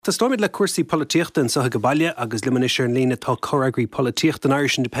Tá stoid le cuasaí políochta sa go baile agus limanisir an lína tá choragraí políochta an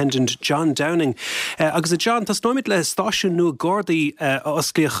Irish Independent John Downing. Agus a John, tá stoid le stáisiún nua Gardaí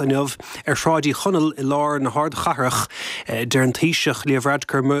osclaoch anmh sráidí chonal I lár na hard charach der an taoiseach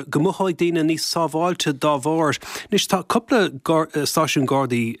líomhradcar go mthóid daoine níos sábháilte dá bhór. Nis tá coppla stáisiún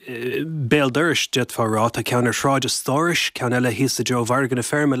Gardaí béalduris dead fárá a ceannar sráid a stóris, cean eile híos a Joe Vargan a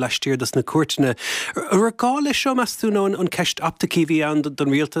ferma leistíir das na cuairteanna. Ar gá lei seo measú ná an ceist aptaí bhí an don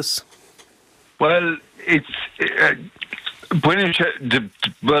rialtas? Well, it's the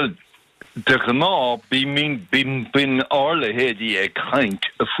gná bin ála hédí ag chaint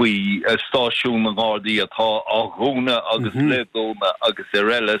a faoi stáisiún na Gardaí atá á Rúna agus Ledóna agus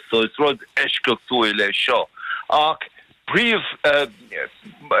Eile, so it's rud eisceachtóil le seo. Ach príomh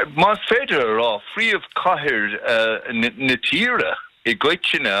más féidir rá príomh cathair na tíre I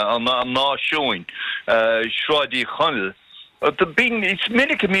gcuitina an náisiúin sráidí chonal. The being it's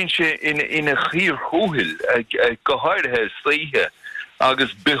minic minche in a clear hohil go hardhe slíhe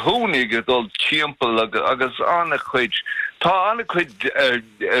agus behonig adul timpel agus anna chuid tá anna chuid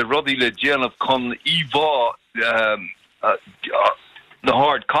rudí le déanamh chun íbhá na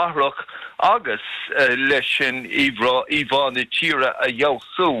hard carach agus leis sin íbhá na tíre a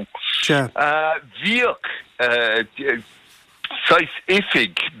jausú. Bhíoch Sais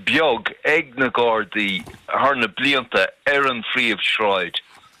ifig biog ag na Gardaí harna blianta an fríomh shráid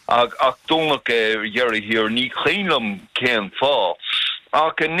ach dónach dhearra hir ní chéanam céan fá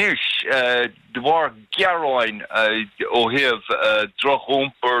ach anis dwar gearáin ó heh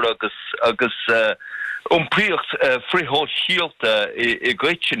drochomper agus príocht frithó síalta I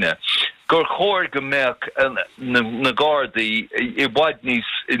gcuitina gur chóir go mbeadh na Gardaí I bhaid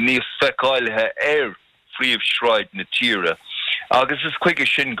níos feicáilethe fríomh shráid na tíre. Agus is quick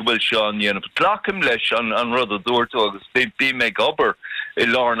sin go bhfuil seán dhéanamh tlachim leis an rud a dúirtó agus bí méid obair I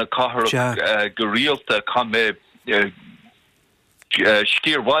lár na cathair go rialta chu mé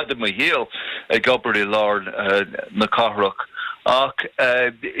scíorhhaide a héal ag obair I lár na catharach. Ach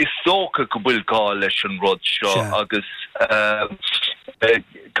is tócha go bhfuil gá leis an rud seo agus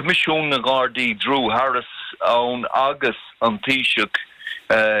Comisiún na Gardaí Drew Harris ann agus an taoiseach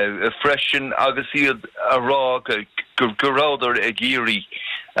freisin agus iad a rá goráidir ag géirí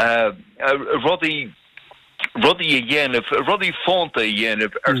rudí a dhéanamh rudí fánta a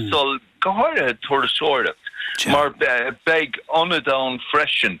dhéanamh sol go háirithe tuairteoireacht mar beag anadán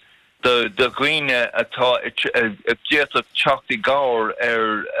freisin de ghuine atá déach teachtaí gáir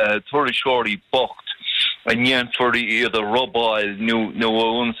tuairisóirí bocht a nnéanfuirí iad a robáil nó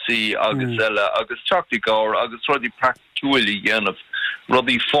ónsaí agus eile agus teachtaí gáir agus rudí practúlaí dhéanamh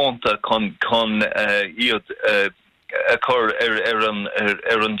rudí fánta chun iad a chur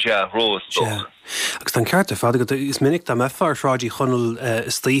an dearrós. Agus tan cearta fad go is minic tá mefar sráidí chonal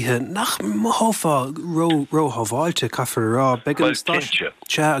slíthe nach móthá róthbháilte caithfar rá began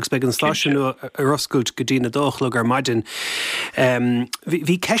agus began stáisiú a roscailt go dtína dóchlog ar maidin.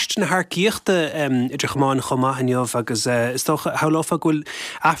 Bhí ceist na thcíochta idir chamáin chomaithneomh agus is tócha háláfa ghfuil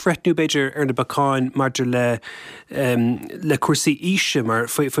afreitnú beidir ar na bacáin maidir le cuasaí íse mar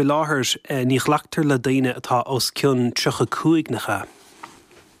faoi láthair ní chhlaachtar le daine atá os cion 35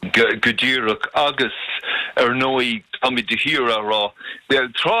 Godíireach agus nóí tamid de hira rá.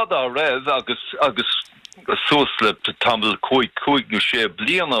 Trád a raibh agus sóslip tamil cúig nó sé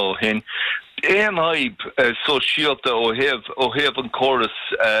bliana ó hin. Éonhaib sóisialta ó heh an choras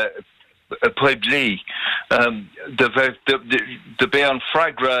pleidlí. De bé an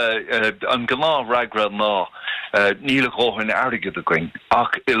fragra an gná ragra ná nílach óhan airigid a going.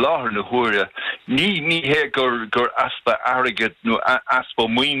 Ach I láthair na huaire ní hé gur aspa airigid nó aspa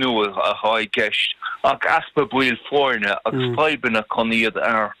muoinú a háid geist ach aspa buil fórne agus faibanna chun iad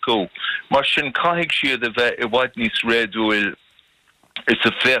aircó. Mar sin caiigh siad a bheith I bhaid níos réadúil is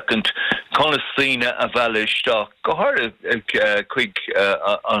a fécant conasína a bheile isteach go háir chuig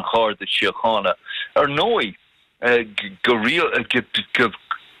an cháir de siochána ar nói go rial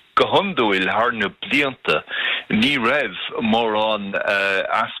go hondúil thar na blianta ní raibh mór an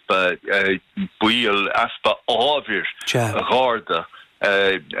aspa buil aspa ábhir a gharda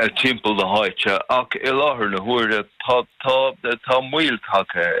timppel de háite ach I láthair na huaire tá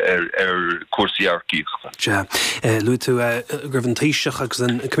muiltacha ar cuasaí arcíochta. Lu tú gurbh an taoiseach agus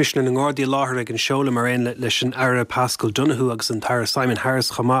an Commissioner na Gardaí láthair ag an seola mar aon leis an Ara Pascal Donoghue agus an Tara Simon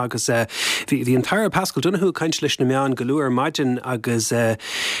Harris chomá agus bhí an Tara Pascal Donoghue caint leis na meán go luair maidin agus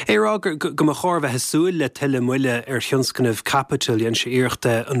érá go mar chóir bheith súil le tuile muile ar thionscanmh capital an sé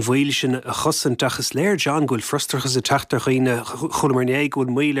iirechta an bhfuil sin a chosan dachas léir John ghfuil frustrachas a teachtar chuoine cholamar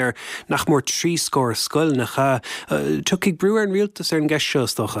éagún muiler nach mór 3 scór scoil nach tuigh breúar an rialtas ar an gceist seo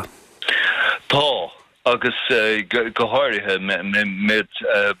stocha. Tá agus go háirithe med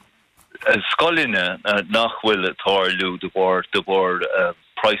scoline nachhfuil atálú de bhór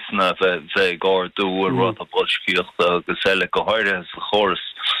Pricena bheith gár dúr rud a bolscíocht agus eile go háirithe sa chóras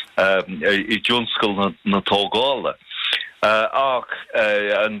I dúnscoil na tógála. Ach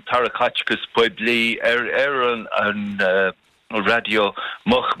an tarachachgus poiblí an radio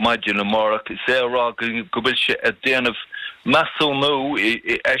moch maidin na marach is rá go bhfuil se a déanamh measú nó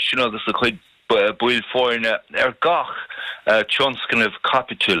eisina agus a chuid buil fórne gach Tionscanmh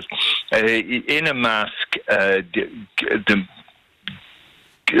Capital ina measc de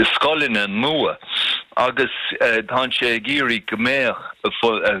scoline an mua agus tá sé géirí go méach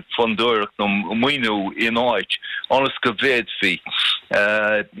fondúach nó muoinú in áid anas go bhéad fi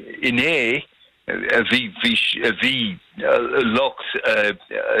in bhí locht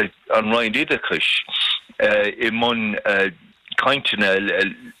an roiin idachis I mun kaintena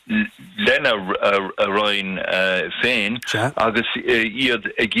lena a roiin féin agus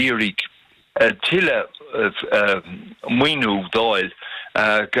iad a géirí tiile muoinú dáil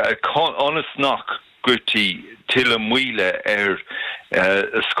honest nach gurti tiile muile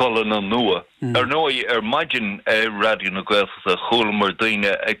scolan an nua. Noi maidin radio na Gaeltachta a cholamar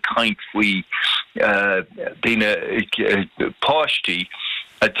daine a kaint fui daine páistí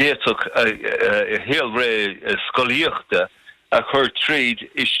a déach a héal ré scoíochta a chur tríd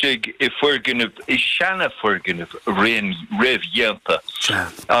istig I furginnih I seanna furginnih réh dhéanta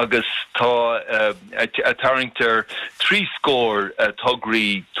agus tá a taringtar 3 scór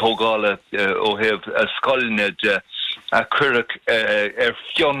tugraí tógála ó heh a scoilne a curach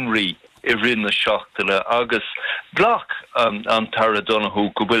fionraí I rinne seachtaile agus blach an Tara Donahue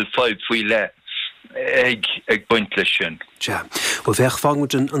go bhfuil 5 faoi le ag buint lei sin. Well bheith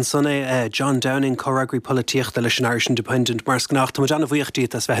fágmuid an sanna John Downing chorágraí políochta leis an Irish Independent mars gnácht tá anna bhuiochttaí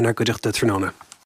as bheithnar go dteachta tróna.